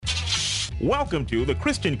Welcome to the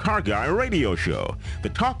Christian Car Guy Radio Show, the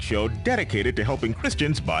talk show dedicated to helping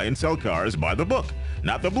Christians buy and sell cars by the book.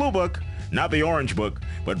 Not the blue book, not the orange book,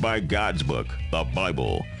 but by God's book, the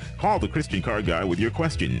Bible. Call the Christian Car Guy with your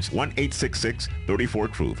questions,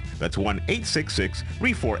 1-866-34-TRUTH. That's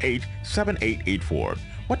 1-866-348-7884.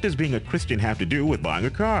 What does being a Christian have to do with buying a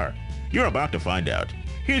car? You're about to find out.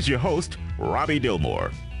 Here's your host, Robbie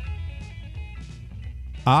Dilmore.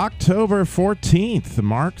 October 14th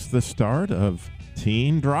marks the start of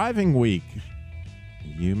Teen Driving Week.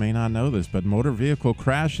 You may not know this, but motor vehicle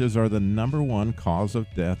crashes are the #1 cause of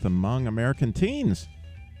death among American teens.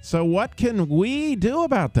 So what can we do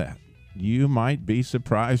about that? You might be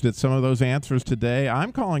surprised at some of those answers today.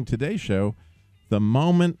 I'm calling today's show The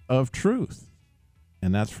Moment of Truth,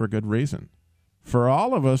 and that's for good reason. For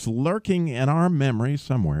all of us, lurking in our memory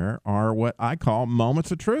somewhere are what I call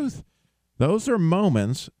moments of truth. Those are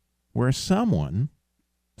moments where someone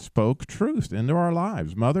spoke truth into our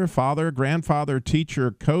lives. Mother, father, grandfather, teacher,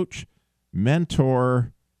 coach,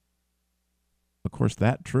 mentor. Of course,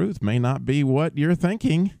 that truth may not be what you're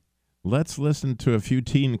thinking. Let's listen to a few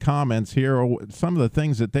teen comments here, or some of the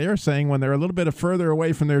things that they're saying when they're a little bit further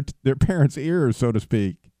away from their parents' ears, so to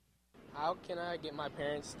speak. How can I get my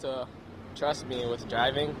parents to trust me with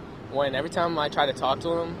driving when every time I try to talk to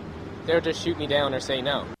them, they'll just shoot me down or say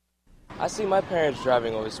no? I see my parents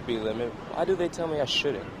driving over the speed limit. Why do they tell me I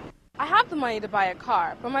shouldn't? I have the money to buy a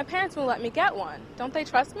car, but my parents won't let me get one. Don't they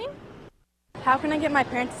trust me? How can I get my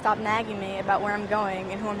parents to stop nagging me about where I'm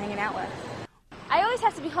going and who I'm hanging out with? I always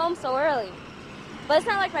have to be home so early, but it's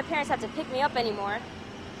not like my parents have to pick me up anymore.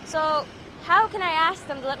 So how can I ask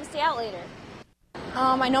them to let me stay out later?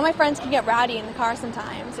 I know my friends can get rowdy in the car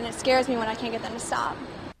sometimes, and it scares me when I can't get them to stop.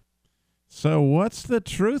 So what's the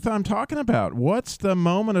truth I'm talking about? What's the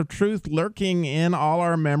moment of truth lurking in all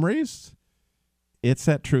our memories? It's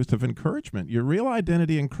that truth of encouragement. Your real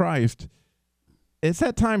identity in Christ. It's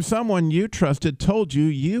that time someone you trusted told you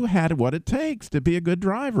you had what it takes to be a good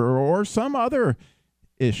driver, or some other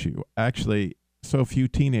issue. Actually, so few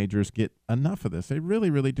teenagers get enough of this. They really,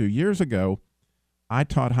 really do. Years ago, I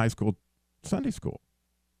taught high school Sunday school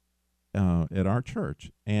at our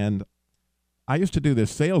church, and I used to do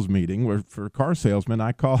this sales meeting where, for car salesmen,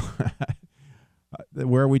 I call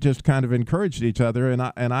where we just kind of encouraged each other,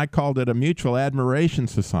 and I called it a mutual admiration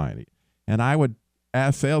society. And I would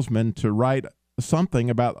ask salesmen to write something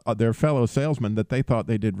about their fellow salesmen that they thought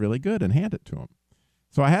they did really good and hand it to them.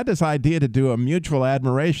 So I had this idea to do a mutual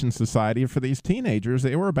admiration society for these teenagers.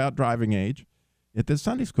 They were about driving age at this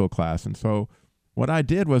Sunday school class. And so what I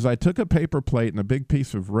did was I took a paper plate and a big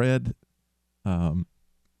piece of red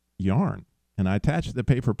yarn, and I attached the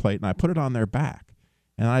paper plate and I put it on their back.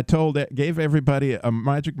 And I gave everybody a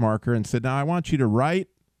magic marker and said, now I want you to write,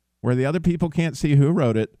 where the other people can't see who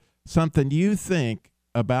wrote it, something you think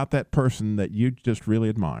about that person that you just really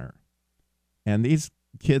admire. And these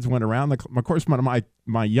kids went around of course, one of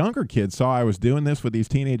my younger kids saw I was doing this with these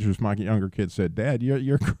teenagers. My younger kids said, Dad,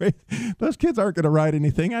 you're great. Those kids aren't going to write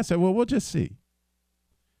anything. I said, well, we'll just see.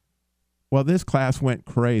 Well, this class went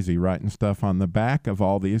crazy writing stuff on the back of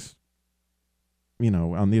all these,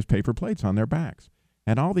 on these paper plates on their backs.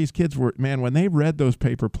 And all these kids were, man, when they read those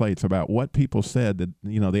paper plates about what people said, that,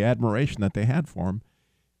 the admiration that they had for them,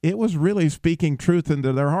 it was really speaking truth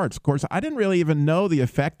into their hearts. Of course, I didn't really even know the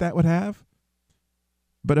effect that would have.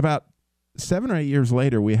 But about 7 or 8 years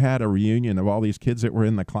later, we had a reunion of all these kids that were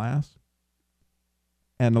in the class.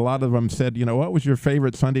 And a lot of them said, what was your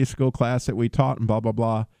favorite Sunday school class that we taught, and blah, blah,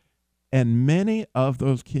 blah. And many of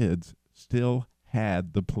those kids still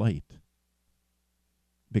had the plate,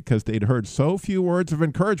 because they'd heard so few words of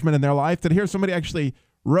encouragement in their life that here somebody actually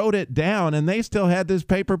wrote it down, and they still had this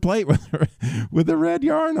paper plate with the red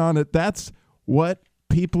yarn on it. That's what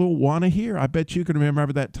people want to hear. I bet you can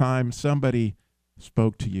remember that time somebody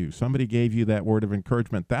spoke to you. Somebody gave you that word of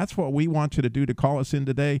encouragement. That's what we want you to do, to call us in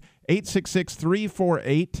today.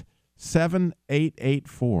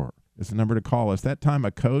 866-348-7884 is the number to call us. That time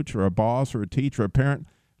a coach or a boss or a teacher or a parent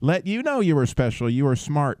let you know you were special, you were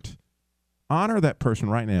smart. Honor that person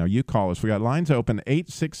right now. You call us. We got lines open,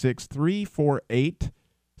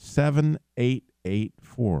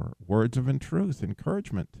 866-348-7884. Words of truth,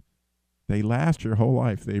 encouragement. They last your whole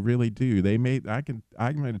life. They really do. I'm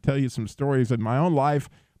going to tell you some stories in my own life,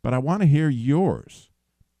 but I want to hear yours.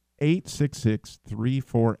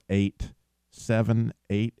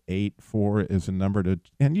 866-348-7884 is a number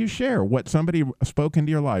and you share what somebody spoke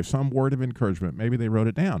into your life, some word of encouragement. Maybe they wrote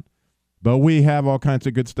it down. But we have all kinds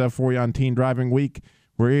of good stuff for you on Teen Driving Week.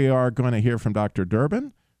 We are going to hear from Dr.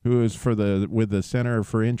 Durbin, who is with the Center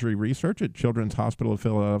for Injury Research at Children's Hospital of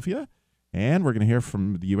Philadelphia. And we're going to hear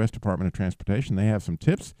from the U.S. Department of Transportation. They have some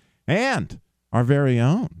tips. And our very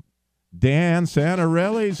own Dan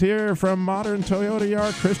Santarelli's here from Modern Toyota,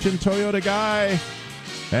 your Christian Toyota guy.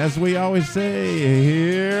 As we always say,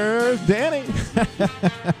 here's Danny.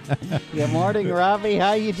 Good morning, Robbie.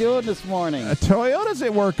 How you doing this morning? Toyota's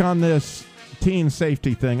at work on this teen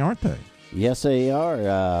safety thing, aren't they? Yes, they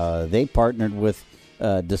are. They partnered with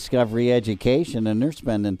Discovery Education, and they're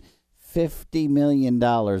spending $50 million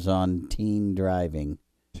on teen driving.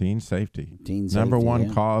 Teen safety. Teen safety, Number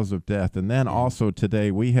one cause of death. And then also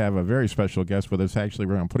today we have a very special guest with us. Actually,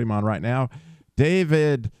 we're going to put him on right now.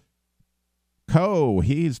 David Coe.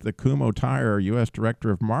 He's the Kumho Tire U.S.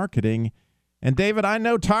 Director of Marketing. And David, I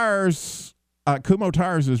know Kumho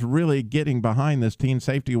Tires is really getting behind this Teen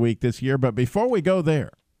Safety Week this year. But before we go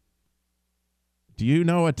there, do you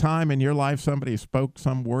know a time in your life somebody spoke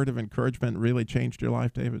some word of encouragement really changed your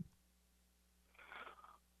life, David?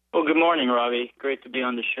 Well, good morning, Robbie. Great to be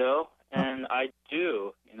on the show. And I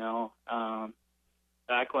do,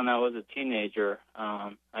 back when I was a teenager,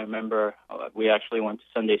 I remember we actually went to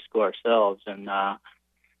Sunday school ourselves, and I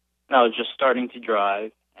was just starting to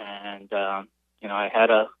drive, and, I had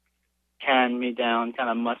a hand-me-down kind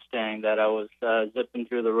of Mustang that I was zipping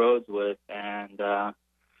through the roads with, and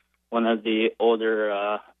one of the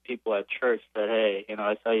older people at church said, hey,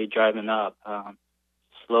 I saw you driving up,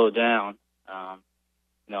 slow down.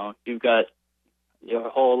 You've got your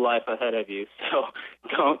whole life ahead of you, so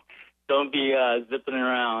don't be zipping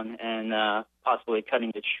around and possibly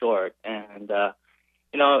cutting it short. And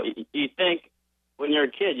you think when you're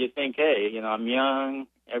a kid, you think, hey, I'm young,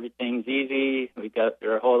 everything's easy, we got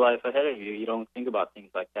your whole life ahead of you. You don't think about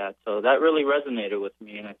things like that. So that really resonated with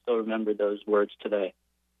me, and I still remember those words today.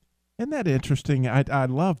 Isn't that interesting? I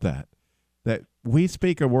love that we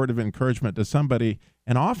speak a word of encouragement to somebody,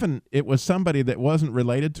 and often it was somebody that wasn't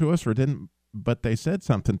related to us or didn't, but they said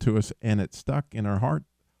something to us, and it stuck in our heart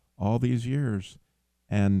all these years.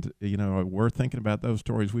 And, we're thinking about those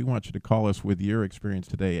stories. We want you to call us with your experience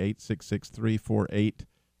today,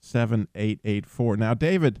 866-348-7884. Now,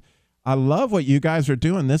 David, I love what you guys are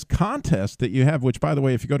doing, this contest that you have, which, by the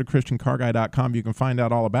way, if you go to ChristianCarGuy.com, you can find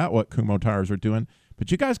out all about what Kumho Tires are doing. But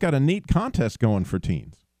you guys got a neat contest going for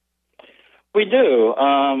teens. We do.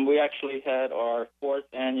 We actually had our 4th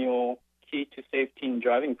annual Key to Safe Teen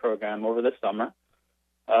Driving program over the summer.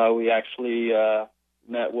 We actually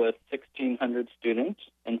met with 1,600 students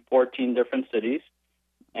in 14 different cities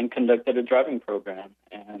and conducted a driving program.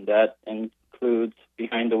 And that includes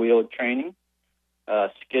behind-the-wheel training,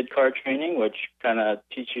 skid car training, which kind of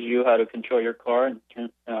teaches you how to control your car in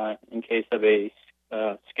case of a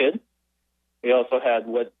skid. We also had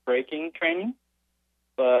wet braking training,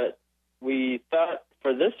 but we thought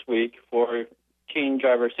for this week, for Teen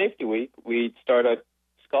Driver Safety Week, we'd start a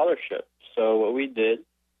scholarship. So what we did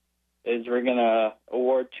is we're going to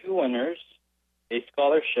award 2 winners a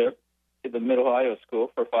scholarship to the Mid-Ohio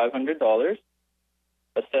School for $500,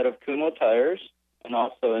 a set of Kumho tires, and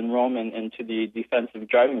also enrollment into the defensive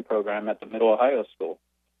driving program at the Mid-Ohio School.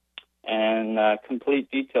 And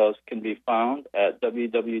complete details can be found at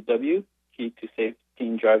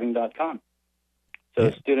www.keytosafeteendriving.com. So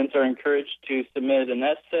students are encouraged to submit an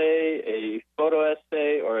essay, a photo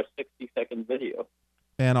essay, or a 60-second video.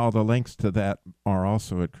 And all the links to that are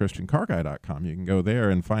also at ChristianCarGuy.com. You can go there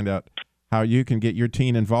and find out how you can get your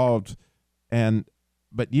teen involved.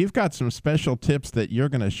 But you've got some special tips that you're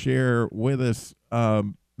going to share with us,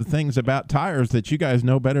 the things about tires that you guys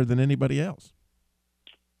know better than anybody else.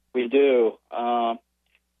 We do.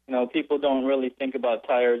 People don't really think about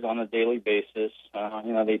tires on a daily basis.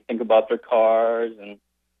 They think about their cars and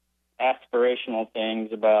aspirational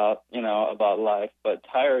things about life, but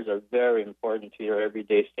tires are very important to your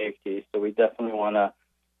everyday safety. So we definitely want to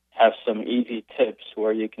have some easy tips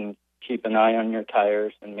where you can keep an eye on your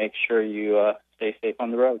tires and make sure you stay safe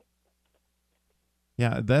on the road.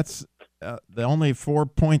 Yeah, that's the only 4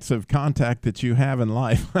 points of contact that you have in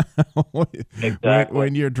life. Exactly.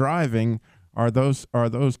 When you're driving are those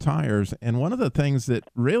tires. And one of the things that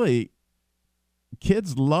really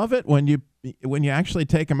kids love it when you actually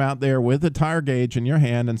take them out there with the tire gauge in your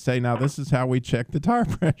hand and say, now this is how we check the tire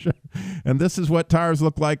pressure. And this is what tires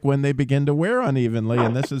look like when they begin to wear unevenly.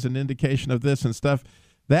 And this is an indication of this and stuff.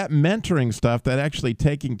 That mentoring stuff, that actually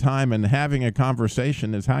taking time and having a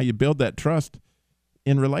conversation is how you build that trust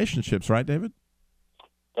in relationships, right, David?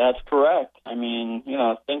 That's correct. I mean,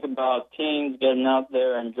 think about teens getting out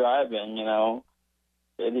there and driving,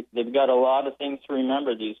 They've got a lot of things to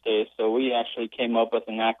remember these days, so we actually came up with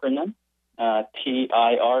an acronym,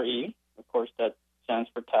 TIRE. Of course, that stands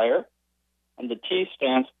for tire. And the T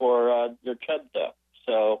stands for your tread depth.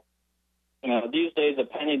 So these days a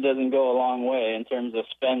penny doesn't go a long way in terms of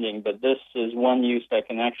spending, but this is one use that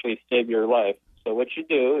can actually save your life. So what you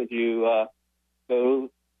do is you go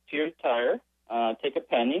to your tire, take a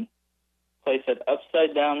penny, place it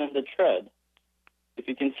upside down in the tread. If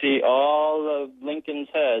you can see all of Lincoln's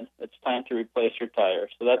head, it's time to replace your tire.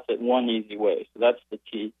 So that's it, one easy way. So that's the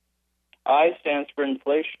T. I stands for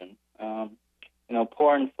inflation.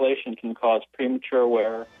 Poor inflation can cause premature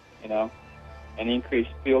wear, and increased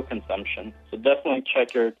fuel consumption. So definitely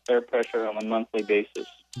check your air pressure on a monthly basis.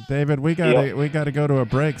 David, we got to go to a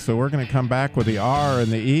break, so we're going to come back with the R and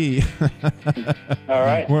the E. All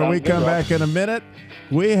right. When we come back in a minute,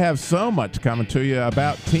 we have so much coming to you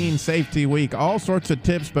about Teen Safety Week, all sorts of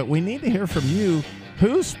tips, but we need to hear from you.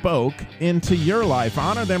 Who spoke into your life?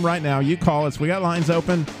 Honor them right now. You call us. We got lines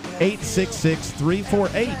open,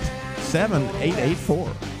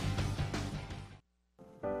 866-348-7884.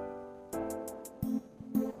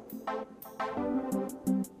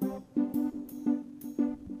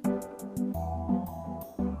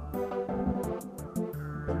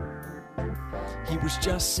 He was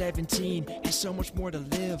just 17, had so much more to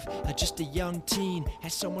live. Just a young teen,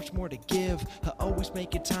 had so much more to give. Always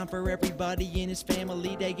making time for everybody in his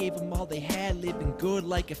family. They gave him all they had, living good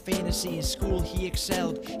like a fantasy. In school he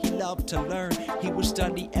excelled, he loved to learn. He would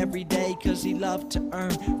study every day cause he loved to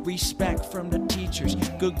earn respect from the teachers,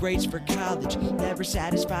 good grades for college. Never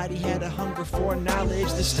satisfied, he had a hunger for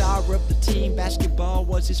knowledge. The star of the team, basketball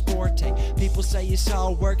was his forte. People say it's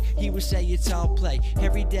all work, he would say it's all play.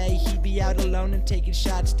 Every day he'd be out alone and taking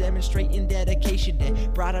shots, demonstrating dedication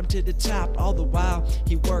that brought him to the top. All the while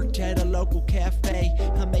he worked at a local cafe,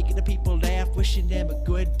 making the people laugh, wishing them a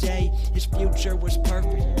good day. His future was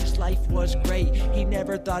perfect, his life was great. He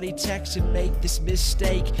never thought he'd text and make this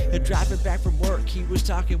mistake. Driving back from work, he was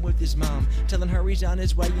talking with his mom, telling her he's on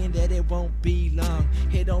his way and that it won't be long.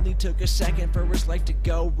 It only took a second for his life to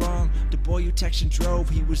go wrong. The boy who texted and drove,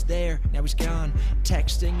 he was there, now he's gone.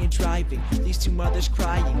 Texting and driving, these two mothers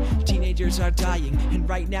crying. Teenagers are dying, and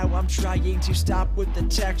right now I'm trying to stop with the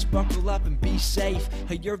text. Buckle up and be safe.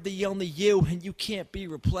 You're the only you, and you can't be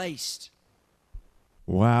replaced.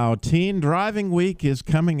 Wow, Teen Driving Week is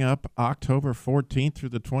coming up October 14th through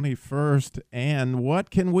the 21st, and what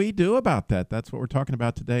can we do about that? That's what we're talking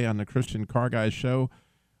about today on the Christian Car Guys Show.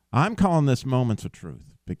 I'm calling this Moments of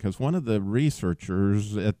Truth because one of the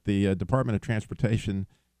researchers at the Department of Transportation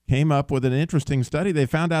came up with an interesting study. They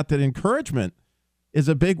found out that encouragement is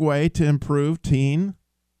a big way to improve teen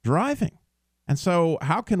driving. And so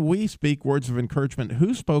how can we speak words of encouragement?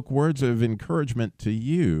 Who spoke words of encouragement to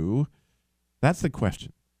you? That's the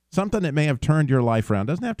question. Something that may have turned your life around.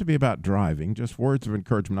 Doesn't have to be about driving, just words of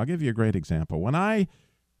encouragement. I'll give you a great example. When I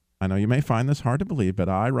know you may find this hard to believe, but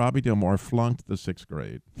I, Robbie Dilmore, flunked the 6th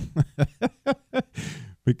grade.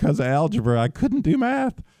 Because of algebra, I couldn't do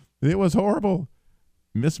math. It was horrible.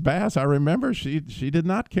 Miss Bass, I remember, she did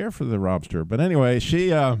not care for the Robster. But anyway,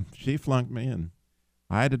 she flunked me, and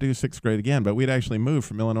I had to do 6th grade again. But we'd actually moved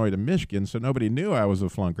from Illinois to Michigan, so nobody knew I was a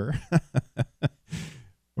flunker.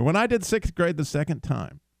 But when I did 6th grade the second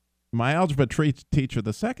time, my algebra teacher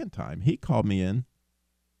the second time, he called me in,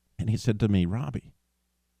 and he said to me, Robbie,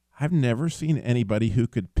 I've never seen anybody who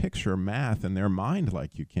could picture math in their mind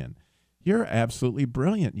like you can. You're absolutely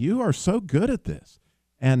brilliant. You are so good at this.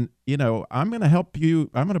 And, I'm going to help you.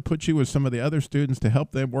 I'm going to put you with some of the other students to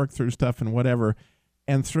help them work through stuff and whatever.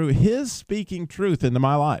 And through his speaking truth into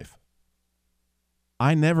my life,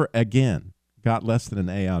 I never again got less than an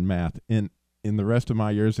A on math in the rest of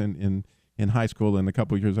my years in high school and the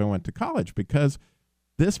couple of years I went to college, because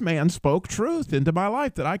this man spoke truth into my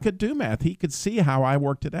life that I could do math. He could see how I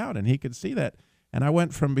worked it out, and he could see that. And I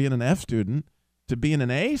went from being an F student to being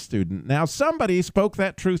an A student. Now, somebody spoke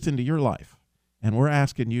that truth into your life. And we're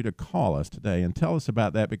asking you to call us today and tell us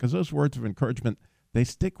about that, because those words of encouragement, they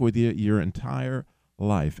stick with you your entire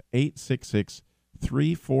life.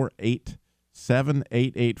 866-348-7884,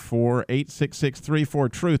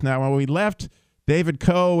 866-34-TRUTH. Now, when we left David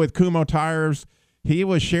Coe with Kumho Tires, he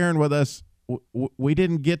was sharing with us, we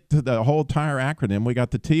didn't get to the whole tire acronym. We got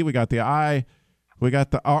the T, we got the I, we got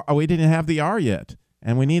the R. We didn't have the R yet,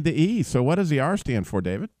 and we need the E. So what does the R stand for,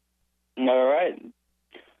 David? All right.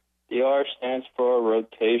 The R stands for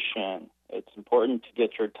rotation. It's important to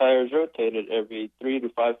get your tires rotated every 3,000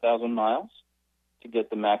 to 5,000 miles to get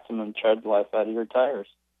the maximum tread life out of your tires.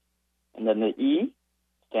 And then the E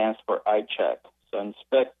stands for eye check. So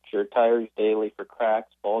inspect your tires daily for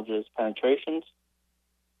cracks, bulges, penetrations.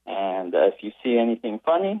 And if you see anything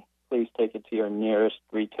funny, please take it to your nearest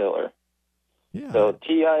retailer. Yeah. So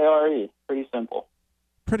TIRE, pretty simple.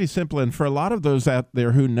 Pretty simple. And for a lot of those out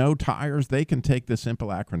there who know tires, they can take this simple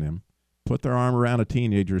acronym, put their arm around a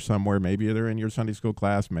teenager somewhere. Maybe they're in your Sunday school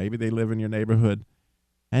class. Maybe they live in your neighborhood.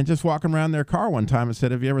 And just walk them around their car one time and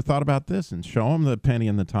said, have you ever thought about this? And show them the penny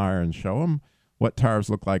in the tire and show them what tires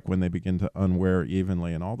look like when they begin to unwear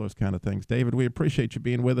evenly and all those kind of things. David, we appreciate you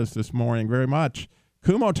being with us this morning very much.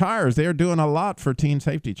 Kumho Tires, they're doing a lot for teen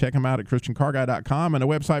safety. Check them out at ChristianCarGuy.com. And the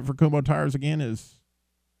website for Kumho Tires again is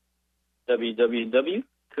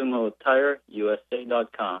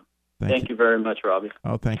www.kumhotireusa.com. Thank you very much, Robbie.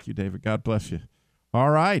 Oh, thank you, David. God bless you. All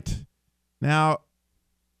right. Now,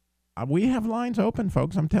 we have lines open,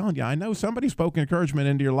 folks. I'm telling you. I know somebody spoke encouragement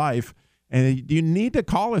into your life, and you need to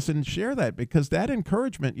call us and share that, because that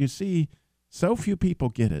encouragement, you see, so few people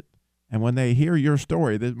get it. And when they hear your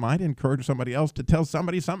story, that might encourage somebody else to tell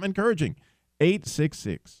somebody something encouraging.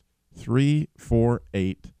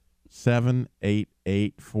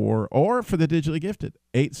 866-348-7884, or for the digitally gifted,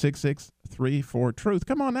 866-34-TRUTH.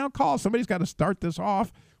 Come on now, call. Somebody's got to start this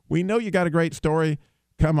off. We know you got a great story.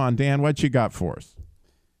 Come on, Dan, what you got for us?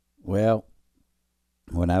 Well,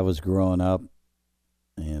 when I was growing up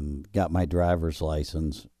and got my driver's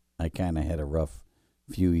license, I kind of had a rough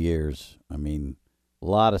few years. I mean, a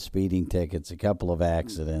lot of speeding tickets, a couple of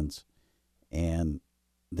accidents, and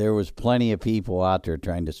there was plenty of people out there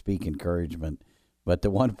trying to speak encouragement. But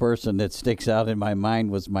the one person that sticks out in my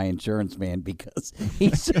mind was my insurance man, because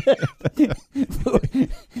he said,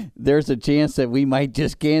 there's a chance that we might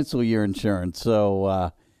just cancel your insurance.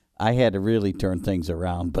 So I had to really turn things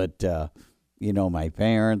around. But, my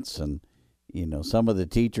parents and, some of the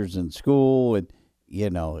teachers in school, and,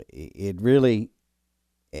 it really,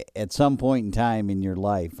 at some point in time in your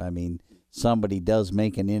life, I mean, somebody does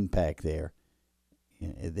make an impact there.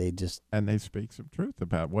 They speak some truth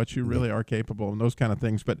about what you really are capable of and those kind of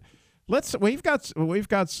things. But we've got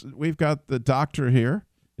the doctor here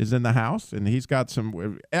is in the house, and he's got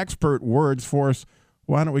some expert words for us.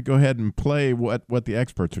 Why don't we go ahead and play what the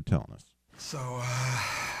experts are telling us? So,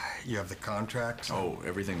 you have the contract? Oh,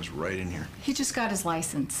 everything's right in here. He just got his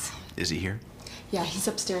license. Is he here? Yeah, he's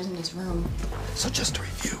upstairs in his room. So just to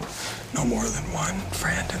review, no more than one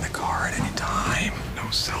friend in the car at any time. No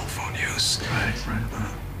cell phone use. Right.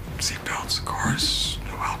 Seatbelts, of course.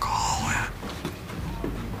 No alcohol.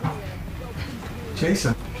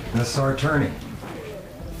 Jason, that's our attorney.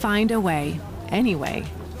 Find a way, any way,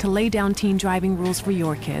 to lay down teen driving rules for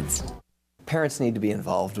your kids. Parents need to be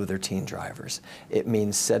involved with their teen drivers. It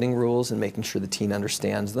means setting rules and making sure the teen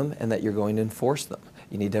understands them and that you're going to enforce them.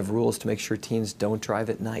 You need to have rules to make sure teens don't drive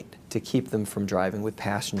at night, to keep them from driving with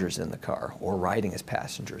passengers in the car or riding as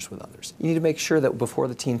passengers with others. You need to make sure that before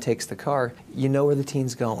the teen takes the car, you know where the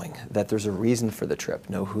teen's going, that there's a reason for the trip,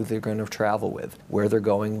 know who they're going to travel with, where they're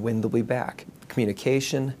going, when they'll be back.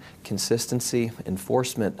 Communication, consistency,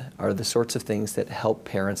 enforcement are the sorts of things that help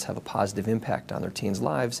parents have a positive impact on their teens'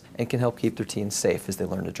 lives and can help keep their teens safe as they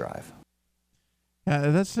learn to drive.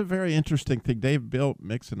 That's a very interesting thing. Bill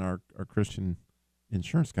Mixon, our Christian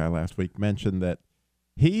insurance guy last week, mentioned that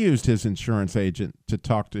he used his insurance agent to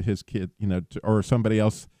talk to his kid, or somebody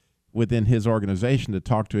else within his organization to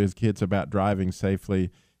talk to his kids about driving safely.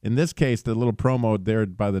 In this case, the little promo there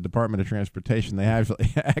by the Department of Transportation, they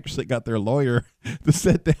actually got their lawyer to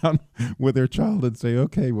sit down with their child and say,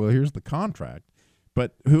 okay, well, here's the contract.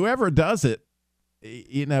 But whoever does it,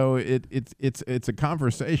 it's a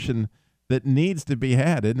conversation that needs to be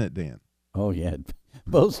had, isn't it, Dan? Oh, yeah,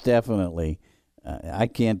 most definitely. I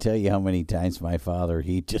can't tell you how many times my father,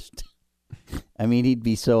 he'd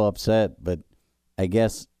be so upset, but I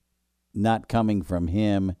guess not coming from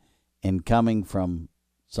him and coming from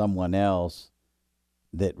someone else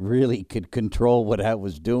that really could control what I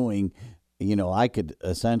was doing, I could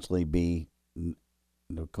essentially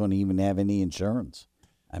couldn't even have any insurance.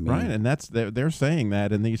 Right, and they're saying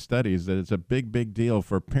that in these studies, that it's a big, big deal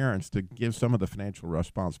for parents to give some of the financial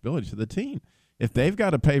responsibility to the teen. If they've got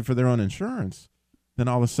to pay for their own insurance, then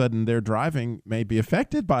all of a sudden their driving may be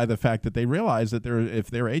affected by the fact that they realize that if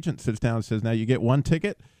their agent sits down and says, now you get one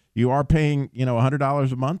ticket, you are paying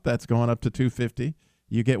 $100 a month, that's going up to $250.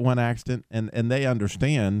 You get one accident, and they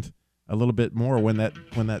understand a little bit more when that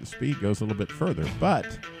speed goes a little bit further.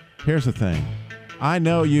 But here's the thing. I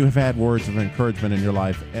know you have had words of encouragement in your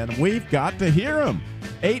life, and we've got to hear them.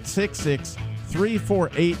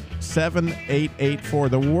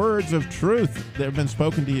 866-348-7884. The words of truth that have been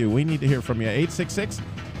spoken to you. We need to hear from you.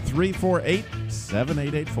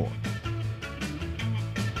 866-348-7884.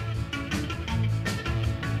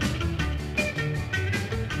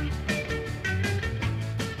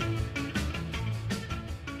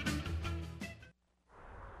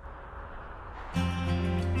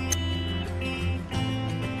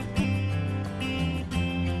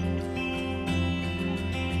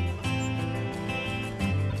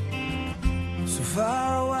 so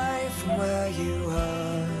far away from where you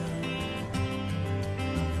are.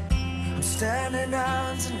 I'm standing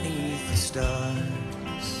underneath the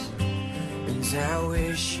stars, and I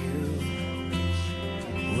wish you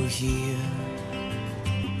were here.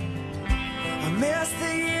 I miss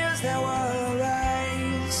the years that were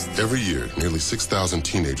erased. Every year, nearly 6,000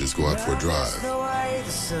 teenagers go out for a drive The way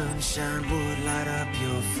the sunshine would light up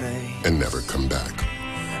your face. and never come back.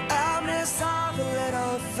 I miss all the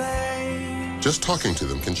little things. Just talking to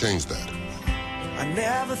them can change that. I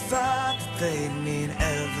never thought that they'd mean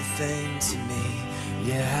everything to me.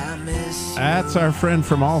 Yeah, I miss you. That's our friend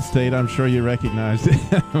from Allstate. I'm sure you recognized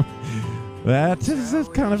him. That is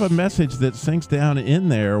kind of a message that sinks down in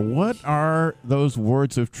there. What are those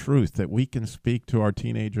words of truth that we can speak to our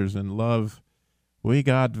teenagers in love? We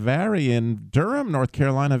got Vary in Durham, North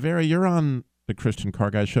Carolina. Vary, you're on the Christian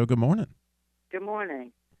Car Guy Show. Good morning. Good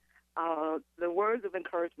morning. The words of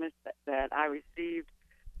encouragement that I received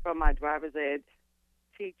from my driver's ed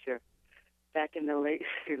teacher back in the late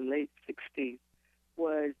 60s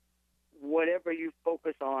was, whatever you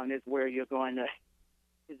focus on is where you're going to,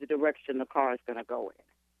 is the direction the car is going to go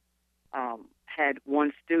in. Had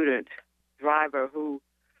one student driver who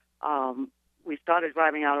we started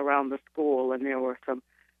driving out around the school, and there were some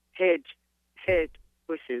hedge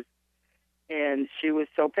bushes, and she was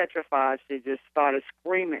so petrified she just started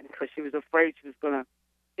screaming because she was afraid she was going to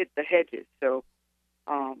hit the hedges. So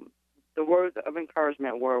the words of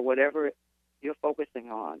encouragement were, whatever you're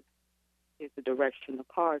focusing on is the direction the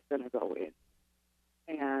car is going to go in.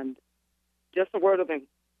 And just a word of a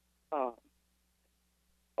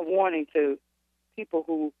warning to people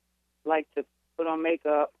who like to put on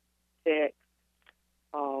makeup, text,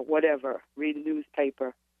 whatever, read a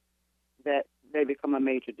newspaper, that they become a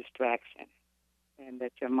major distraction and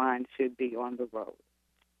that your mind should be on the road.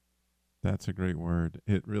 That's a great word.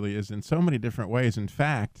 It really is in so many different ways. In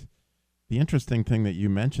fact, the interesting thing that you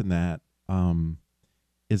mentioned that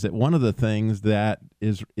is that one of the things that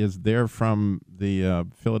is there from the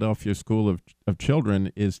Philadelphia School of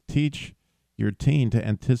Children is teach your teen to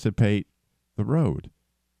anticipate the road.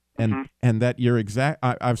 And that you're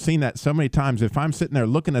I've seen that so many times. If I'm sitting there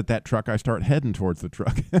looking at that truck, I start heading towards the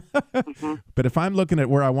truck. But if I'm looking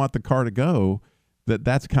at where I want the car to go,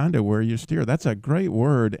 that's kind of where you steer. That's a great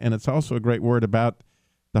word, and it's also a great word about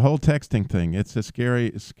the whole texting thing. It's a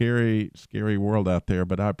scary, scary, scary world out there,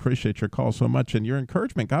 but I appreciate your call so much and your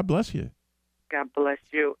encouragement. God bless you. God bless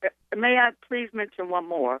you. May I please mention one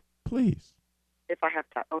more? Please. If I have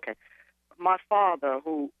time. Okay. My father,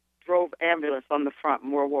 who drove ambulance on the front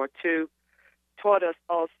in World War II, taught us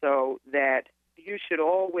also that you should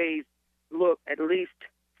always look at least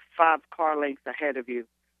 5 car lengths ahead of you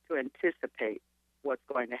to anticipate what's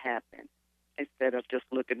going to happen instead of just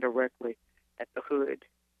looking directly at the hood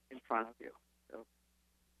in front of you. So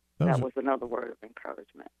that was another word of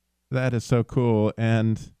encouragement. That is so cool,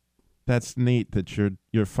 and that's neat that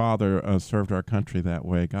your father served our country that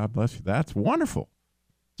way. God bless you. That's wonderful.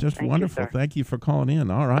 Just Thank wonderful. You, Thank you for calling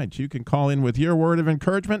in. All right. You can call in with your word of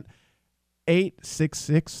encouragement,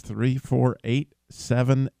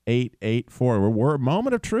 866-348-7884. We're a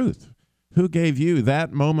moment of truth. Who gave you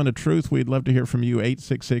that moment of truth? We'd love to hear from you,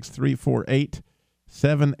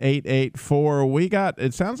 866-348-7884.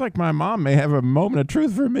 It sounds like my mom may have a moment of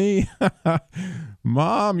truth for me.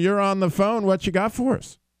 Mom, you're on the phone. What you got for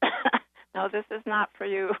us? No, this is not for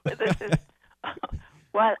you. This is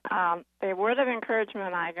what the word of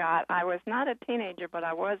encouragement I got. I was not a teenager, but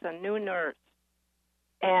I was a new nurse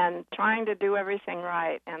and trying to do everything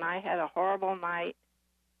right. And I had a horrible night.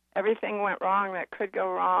 Everything went wrong that could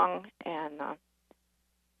go wrong. And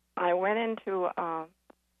I went into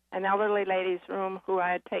an elderly lady's room who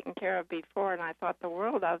I had taken care of before, and I thought the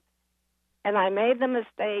world of. And I made the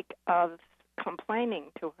mistake of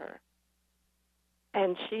complaining to her.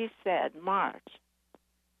 And she said, Marge,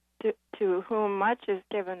 to whom much is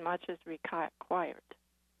given, much is required.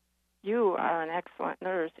 You are an excellent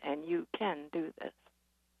nurse, and you can do this.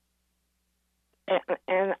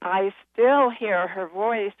 And I still hear her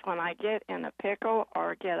voice when I get in a pickle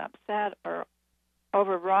or get upset or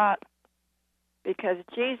overwrought, because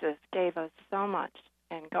Jesus gave us so much,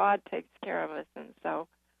 and God takes care of us, and so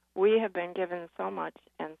we have been given so much,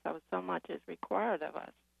 and so much is required of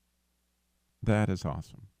us. That is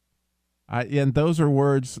awesome. And those are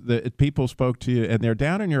words that people spoke to you, and they're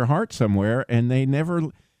down in your heart somewhere, and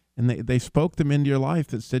they spoke them into your life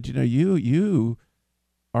that said, you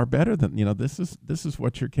are better than, this is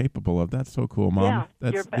what you're capable of. That's so cool, Mom.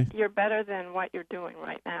 Yeah, you're better than what you're doing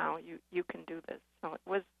right now. You can do this. So it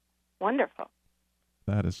was wonderful.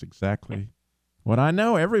 That is exactly what I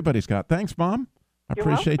know everybody's got. Thanks, Mom. I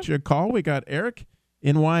appreciate your call. We got Eric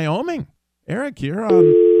in Wyoming. Eric, you're on.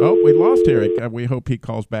 Oh, we lost Eric. We hope he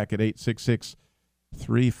calls back at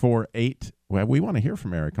 866-348. Well, we want to hear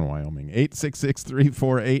from Eric in Wyoming.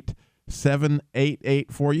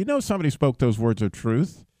 866-348-7884. You know somebody spoke those words of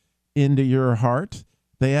truth into your heart.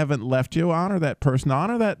 They haven't left you. Honor that person.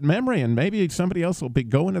 Honor that memory, and maybe somebody else will be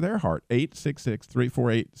going to their heart.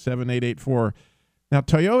 866-348-7884. Now,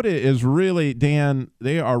 Toyota is really, Dan,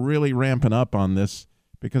 they are really ramping up on this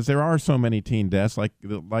because there are so many teen deaths. Like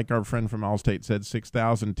our friend from Allstate said,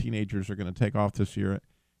 6,000 teenagers are going to take off this year,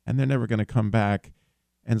 and they're never going to come back.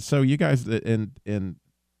 And so you guys are spending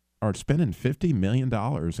 $50 million,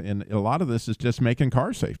 and a lot of this is just making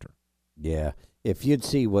cars safer. Yeah. If you'd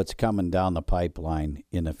see what's coming down the pipeline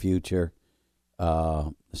in the future,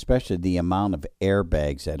 especially the amount of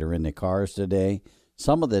airbags that are in the cars today,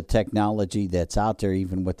 some of the technology that's out there,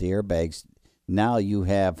 even with the airbags, now you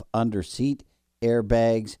have under-seat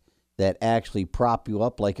airbags that actually prop you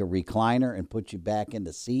up like a recliner and put you back in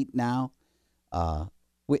the seat now.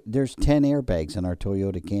 There's 10 airbags in our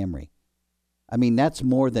Toyota Camry. I mean, that's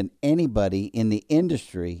more than anybody in the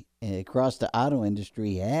industry, across the auto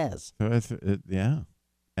industry, has. Yeah.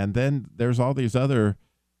 And then there's all these other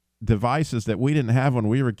devices that we didn't have when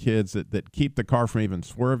we were kids that keep the car from even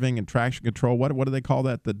swerving, and traction control. What do they call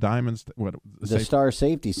that? The diamonds? The Star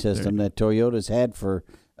Safety System that Toyota's had for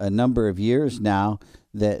a number of years now.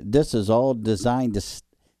 That this is all designed to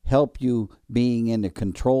help you being in a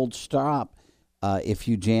controlled stop. If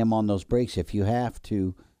you jam on those brakes, if you have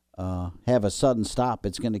to have a sudden stop,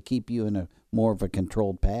 it's going to keep you in a more of a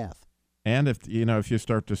controlled path. And if you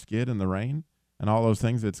start to skid in the rain and all those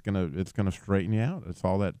things, it's gonna straighten you out. It's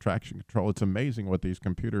all that traction control. It's amazing what these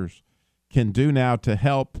computers can do now to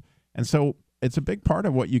help. And so it's a big part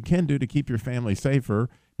of what you can do to keep your family safer.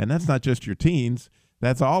 And that's not just your teens.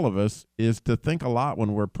 That's all of us, is to think a lot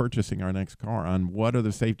when we're purchasing our next car on what are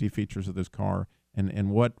the safety features of this car and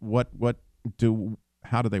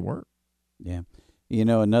how do they work? Yeah.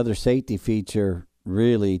 Another safety feature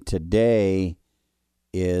really today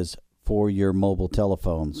is for your mobile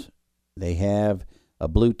telephones. They have a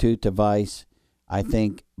Bluetooth device. I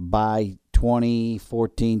think by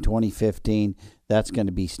 2014, 2015, that's going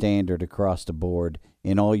to be standard across the board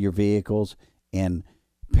in all your vehicles. And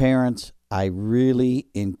parents, I really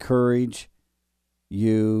encourage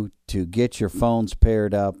you to get your phones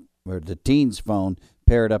paired up, or the teen's phone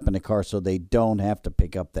paired up in the car, so they don't have to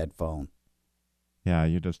pick up that phone. Yeah,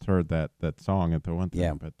 you just heard that song at the one thing.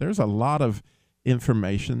 Yeah. But there's a lot of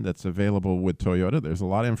information that's available with Toyota. There's a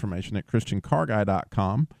lot of information at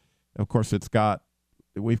ChristianCarGuy.com. Of course,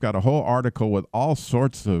 we've got a whole article with all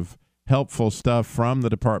sorts of helpful stuff from the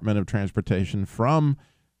Department of Transportation, from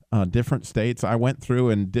different states. I went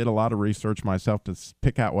through and did a lot of research myself to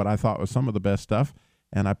pick out what I thought was some of the best stuff,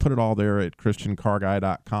 and I put it all there at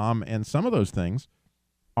ChristianCarGuy.com. And some of those things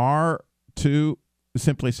are to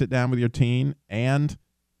simply sit down with your teen and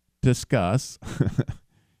discuss,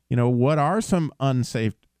 what are some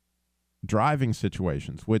unsafe driving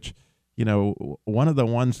situations, which, one of the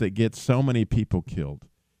ones that gets so many people killed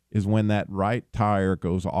is when that right tire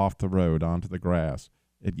goes off the road onto the grass.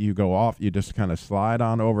 You go off, you just kind of slide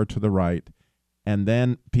on over to the right, and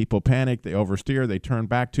then people panic, they oversteer, they turn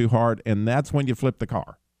back too hard, and that's when you flip the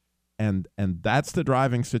car. And that's the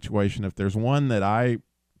driving situation. If there's one that I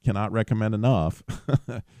cannot recommend enough,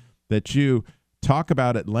 that you talk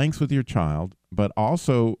about at length with your child, but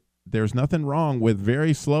also there's nothing wrong with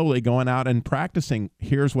very slowly going out and practicing.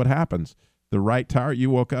 Here's what happens. The right tire, you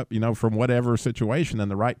woke up, from whatever situation, and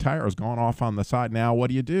the right tire has gone off on the side. Now, what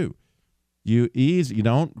do? You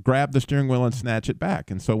don't grab the steering wheel and snatch it back.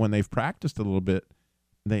 And so when they've practiced a little bit,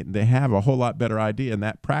 they have a whole lot better idea. And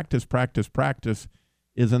that practice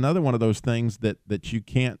is another one of those things that you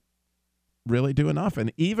can't really do enough.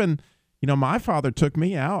 And even, my father took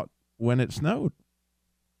me out when it snowed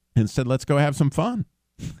and said, let's go have some fun,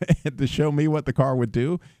 to show me what the car would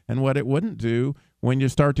do and what it wouldn't do when you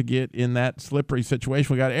start to get in that slippery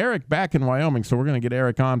situation. We got Eric back in Wyoming, so we're going to get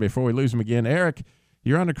Eric on before we lose him again. Eric,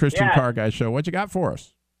 you're on the Christian Car Guy Show. What you got for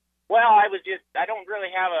us? Well, I don't really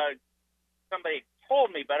have somebody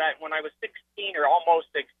told me, but when I was 16 or almost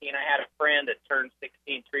 16, I had a friend that turned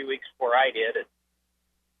 16 3 weeks before I did. And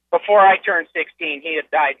before I turned 16, he had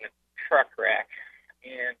died in a truck wreck,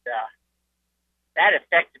 and that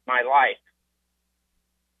affected my life.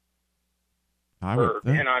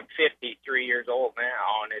 And I'm 53 years old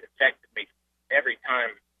now, and it affected me every time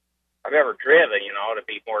I've ever driven, to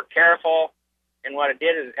be more careful. And what it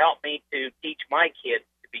did is it helped me to teach my kids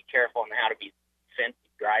to be careful and how to be defensive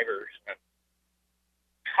drivers. And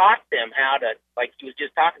taught them how to, like he was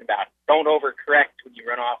just talking about, don't overcorrect when you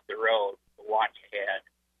run off the road. Watch ahead.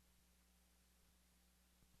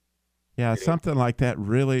 Yeah, something like that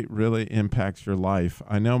really, really impacts your life.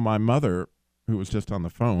 I know my mother, who was just on the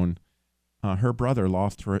phone, her brother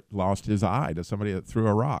lost his eye to somebody that threw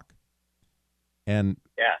a rock. And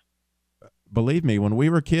believe me, when we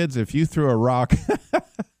were kids, if you threw a rock,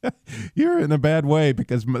 you're in a bad way,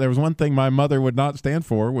 because there was one thing my mother would not stand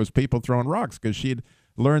for was people throwing rocks, because she'd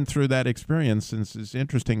learned through that experience. And it's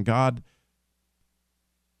interesting, God,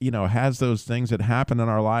 has those things that happen in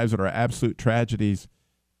our lives that are absolute tragedies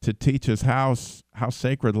to teach us how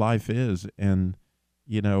sacred life is, and,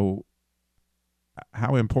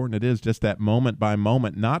 how important it is just that moment by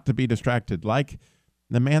moment, not to be distracted. Like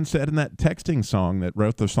the man said in that texting song that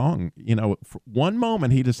wrote the song, for one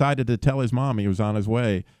moment he decided to tell his mom he was on his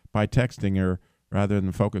way by texting her rather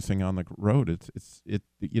than focusing on the road. It's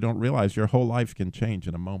you don't realize your whole life can change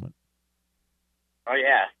in a moment. Oh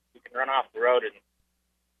yeah, you can run off the road and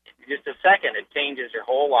in just a second it changes your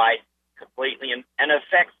whole life completely and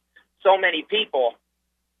affects so many people.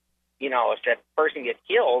 If that person gets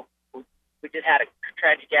killed, we just had a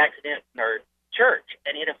tragic accident in our church,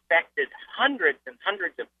 and it affected hundreds and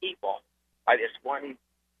hundreds of people by this one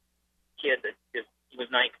kid that he was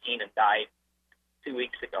 19 and died 2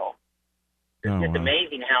 weeks ago. It's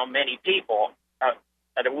amazing how many people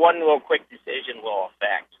that one little quick decision will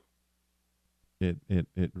affect.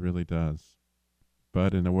 It really does.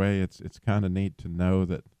 But in a way, it's kind of neat to know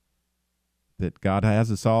that God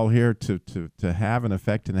has us all here to have an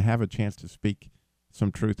effect and to have a chance to speak some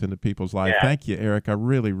truth into people's lives. Yeah. Thank you, Eric. I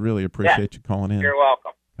really, really appreciate you calling in. You're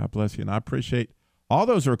welcome. God bless you. And I appreciate all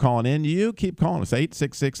those who are calling in. You keep calling us,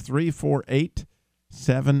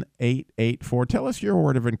 866-348-7884. Tell us your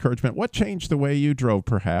word of encouragement. What changed the way you drove,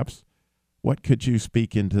 perhaps? What could you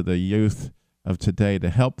speak into the youth of today to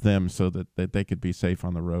help them so that they could be safe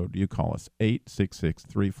on the road? You call us,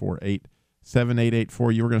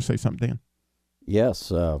 866-348-7884. You were going to say something, Dan?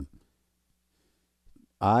 Yes.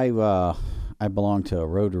 I belong to a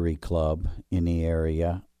Rotary Club in the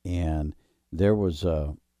area, and there was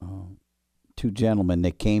two gentlemen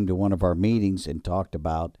that came to one of our meetings and talked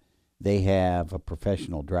about they have a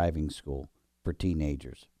professional driving school for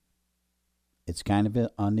teenagers. It's kind of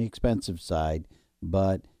on the expensive side,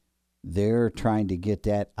 but they're trying to get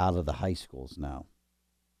that out of the high schools now.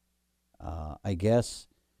 I guess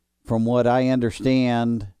from what I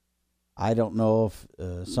understand, I don't know if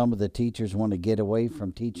some of the teachers want to get away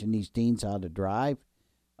from teaching these teens how to drive.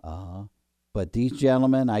 But these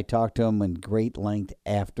gentlemen, I talked to them in great length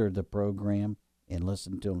after the program and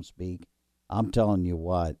listened to them speak. I'm telling you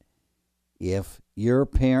what, if you're a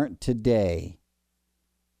parent today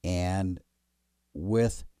and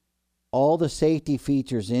with all the safety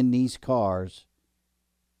features in these cars,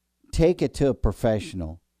 take it to a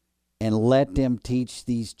professional and let them teach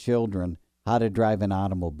these children how to drive an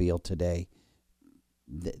automobile today.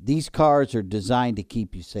 These cars are designed to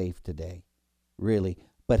keep you safe today, really.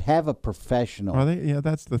 But have a professional. Well,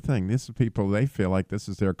 that's the thing. These are people, they feel like this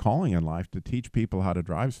is their calling in life, to teach people how to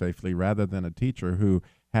drive safely, rather than a teacher who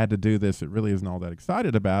had to do this. It really isn't all that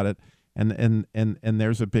excited about it. And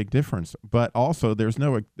there's a big difference. But also there's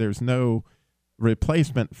no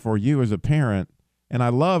replacement for you as a parent. And I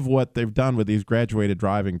love what they've done with these graduated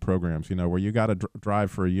driving programs, where you got to drive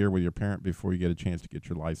for a year with your parent before you get a chance to get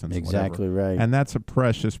your license. Exactly right. And that's a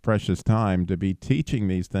precious, precious time to be teaching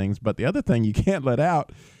these things. But the other thing you can't let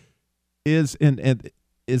out is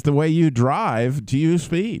the way you drive. Do you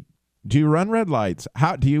speed? Do you run red lights?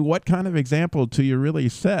 What kind of example do you really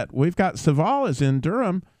set? We've got Saval is in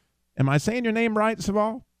Durham. Am I saying your name right,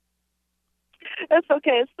 Saval? It's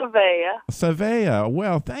okay. It's Savea. Savea.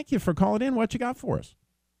 Well, thank you for calling in. What you got for us?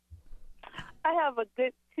 I have a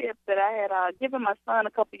good tip that I had given my son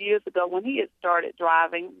a couple of years ago when he had started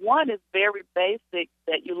driving. One is very basic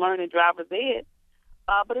that you learn in driver's ed,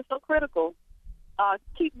 but it's so critical.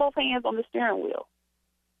 Keep both hands on the steering wheel.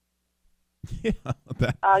 Yeah.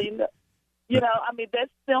 That's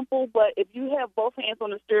simple, but if you have both hands on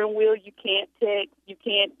the steering wheel, you can't text, you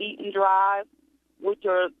can't eat and drive, which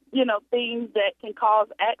are, things that can cause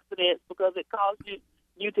accidents because it causes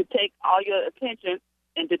you to take all your attention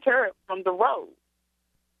and deter it from the road.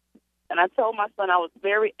 And I told my son I was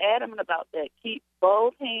very adamant about that. Keep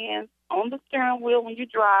both hands on the steering wheel when you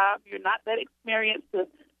drive. You're not that experienced to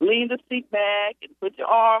lean the seat back and put your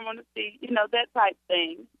arm on the seat, that type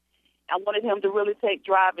thing. I wanted him to really take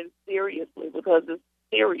driving seriously because it's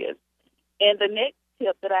serious. And the next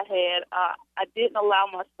tip that I had, I didn't allow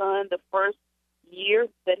my son the first year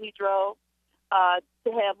that he drove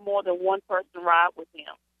to have more than one person ride with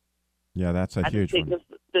him. Yeah, that's a I huge just think one.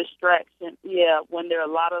 it's a distraction. Yeah, when there are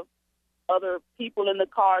a lot of other people in the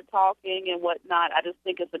car talking and whatnot, I just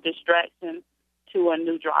think it's a distraction to a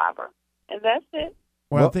new driver. And that's it.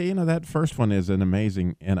 Well, that first one is an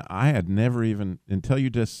amazing, and I had never even, until you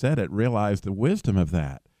just said it, realized the wisdom of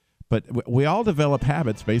that. But we all develop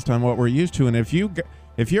habits based on what we're used to, and if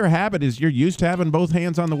your habit is you're used to having both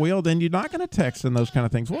hands on the wheel, then you're not going to text and those kind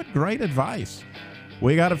of things. What great advice.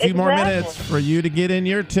 We got a few more minutes for you to get in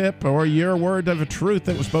your tip or your word of a truth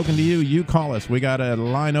that was spoken to you. You call us. We got a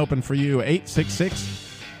line open for you,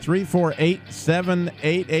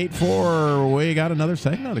 866-348-7884. We got another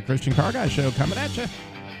segment of the Christian Car Guy Show coming at you.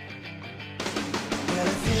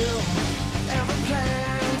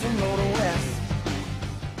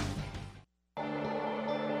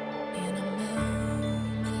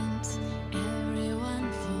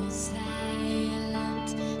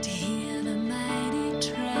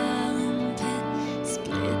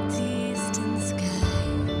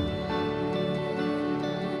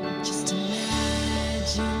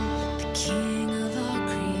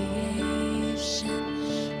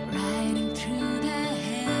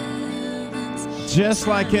 Just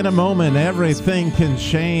like in a moment, everything can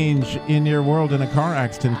change in your world in a car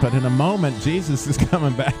accident, but in a moment, Jesus is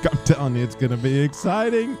coming back. I'm telling you, it's going to be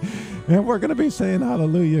exciting, and we're going to be saying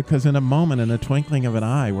hallelujah, because in a moment, in a twinkling of an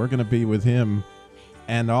eye, we're going to be with him,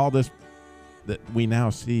 and all this that we now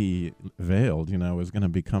see veiled, is going to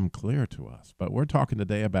become clear to us. But we're talking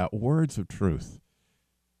today about words of truth.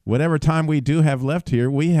 Whatever time we do have left here,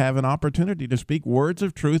 we have an opportunity to speak words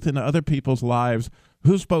of truth into other people's lives.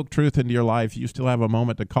 Who spoke truth into your life? You still have a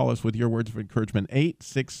moment to call us with your words of encouragement.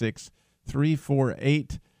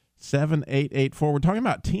 866-348-7884. We're talking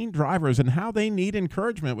about teen drivers and how they need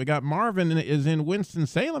encouragement. We got Marvin is in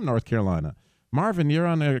Winston-Salem, North Carolina. Marvin, you're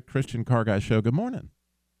on the Christian Car Guy Show. Good morning.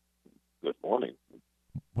 Good morning.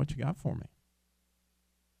 What you got for me?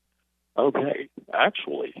 Okay.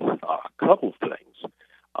 Actually, a couple of things.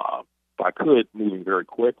 If I could, moving very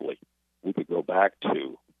quickly, we could go back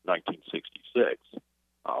to 1966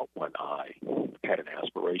 when I had an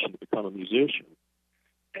aspiration to become a musician.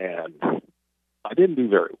 And I didn't do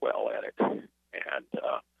very well at it. And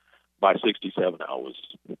by 67, I was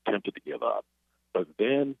tempted to give up. But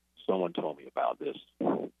then someone told me about this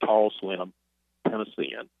tall, slim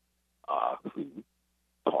Tennessean who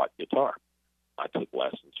taught guitar. I took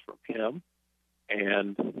lessons from him.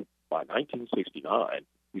 And by 1969,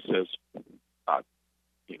 he says, I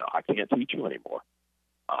can't teach you anymore.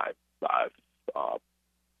 I've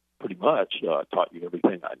pretty much taught you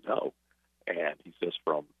everything I know. And he says,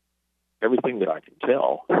 from everything that I can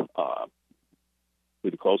tell,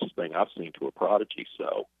 you're the closest thing I've seen to a prodigy.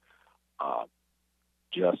 So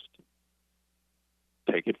just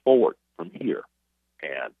take it forward from here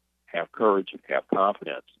and have courage and have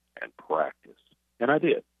confidence and practice. And I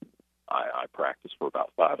did. I practiced for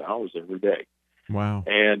about 5 hours every day. Wow.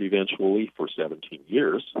 And eventually, for 17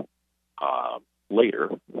 years later,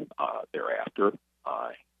 thereafter,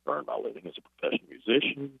 I earned my living as a professional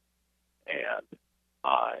musician. And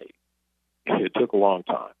it took a long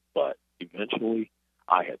time, but eventually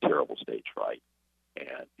I had terrible stage fright.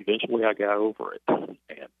 And eventually I got over it. And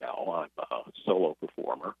now I'm a solo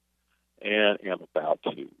performer and am about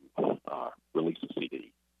to release a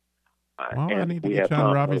CD. Well, I need to get you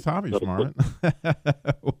on Robbie's Hobbies, Marvin.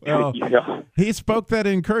 Well, yeah. He spoke that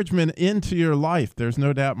encouragement into your life. There's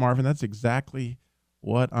no doubt, Marvin. That's exactly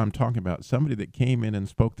what I'm talking about. Somebody that came in and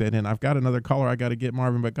spoke that in. I've got another caller I got to get,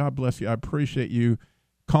 Marvin, but God bless you. I appreciate you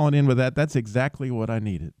calling in with that. That's exactly what I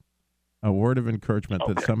needed. A word of encouragement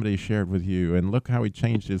that somebody shared with you. And look how he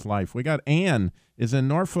changed his life. We got Ann is in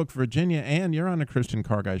Norfolk, Virginia. Ann, you're on the Christian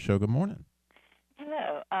Car Guy Show. Good morning.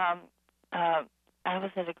 Hello. I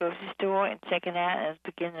was at a grocery store and checking out, and it was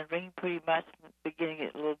beginning to ring pretty much, beginning to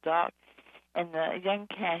get a little dark. And the young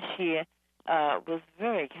cashier was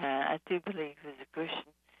very kind. I do believe he was a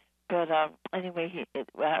Christian. But anyway,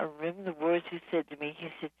 I remember the words he said to me. He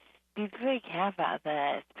said, be very careful out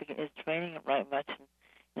there. It's raining right much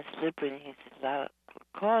and slippery. And he said, a lot of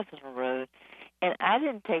cars on the road. And I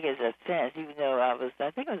didn't take it as offense, even though I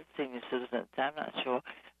think I was a senior citizen at the time, I'm not sure,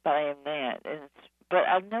 but I am now. But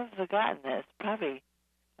I've never forgotten this. Probably,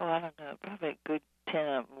 probably a good 10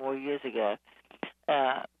 or more years ago.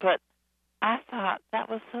 But I thought that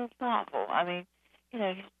was so thoughtful. I mean, he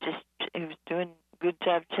was doing a good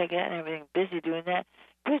job checking out and everything, busy doing that.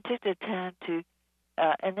 But it took the time to,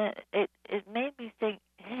 and then it made me think,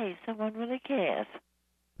 hey, someone really cares.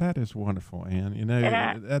 That is wonderful, Ann.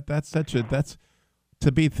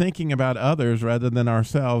 to be thinking about others rather than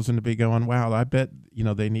ourselves, and to be going, wow, I bet,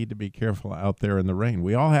 they need to be careful out there in the rain.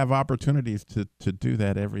 We all have opportunities to do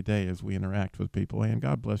that every day as we interact with people. And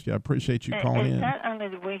God bless you. I appreciate you calling in. Not only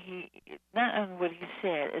what he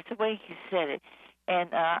said, it's the way he said it. And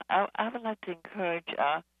I would like to encourage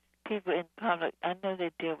people in public. I know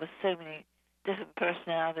they deal with so many different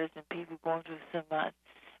personalities and people going through so much,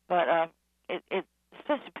 but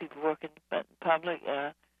especially people working in public,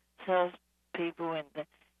 sales people, and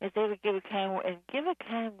if they would give a kind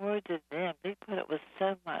word to them, they put up with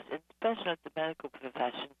so much, especially at the medical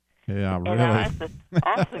profession. Yeah, and really.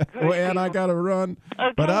 Well, and I got to run,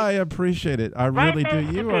 but I appreciate it. I really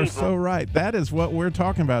do. You are so right. That is what we're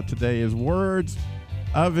talking about today, is words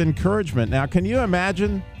of encouragement. Now, can you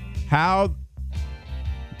imagine how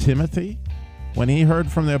Timothy, when he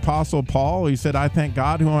heard from the Apostle Paul, he said, I thank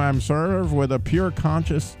God whom I am served with a pure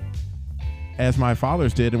conscience, as my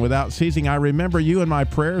fathers did, and without ceasing I remember you in my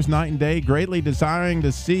prayers night and day, greatly desiring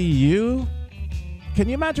to see you. Can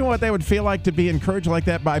you imagine what they would feel like to be encouraged like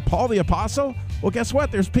that by Paul the Apostle? Well, guess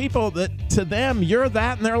what? There's people that, to them, you're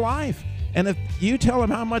that in their life. And if you tell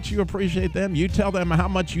them how much you appreciate them, you tell them how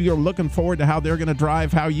much you're looking forward to how they're going to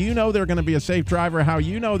drive, how you know they're going to be a safe driver, how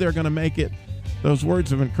you know they're going to make it, those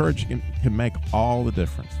words of encouragement can make all the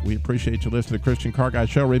difference. We appreciate you listening to the Christian Car Guy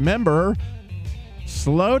Show. Remember,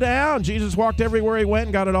 slow down. Jesus walked everywhere he went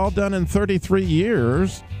and got it all done in 33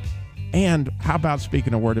 years. And how about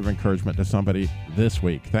speaking a word of encouragement to somebody this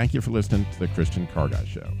week? Thank you for listening to the Christian Car Guy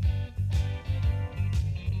Show.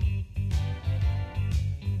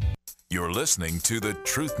 You're listening to the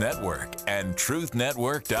Truth Network and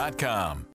truthnetwork.com.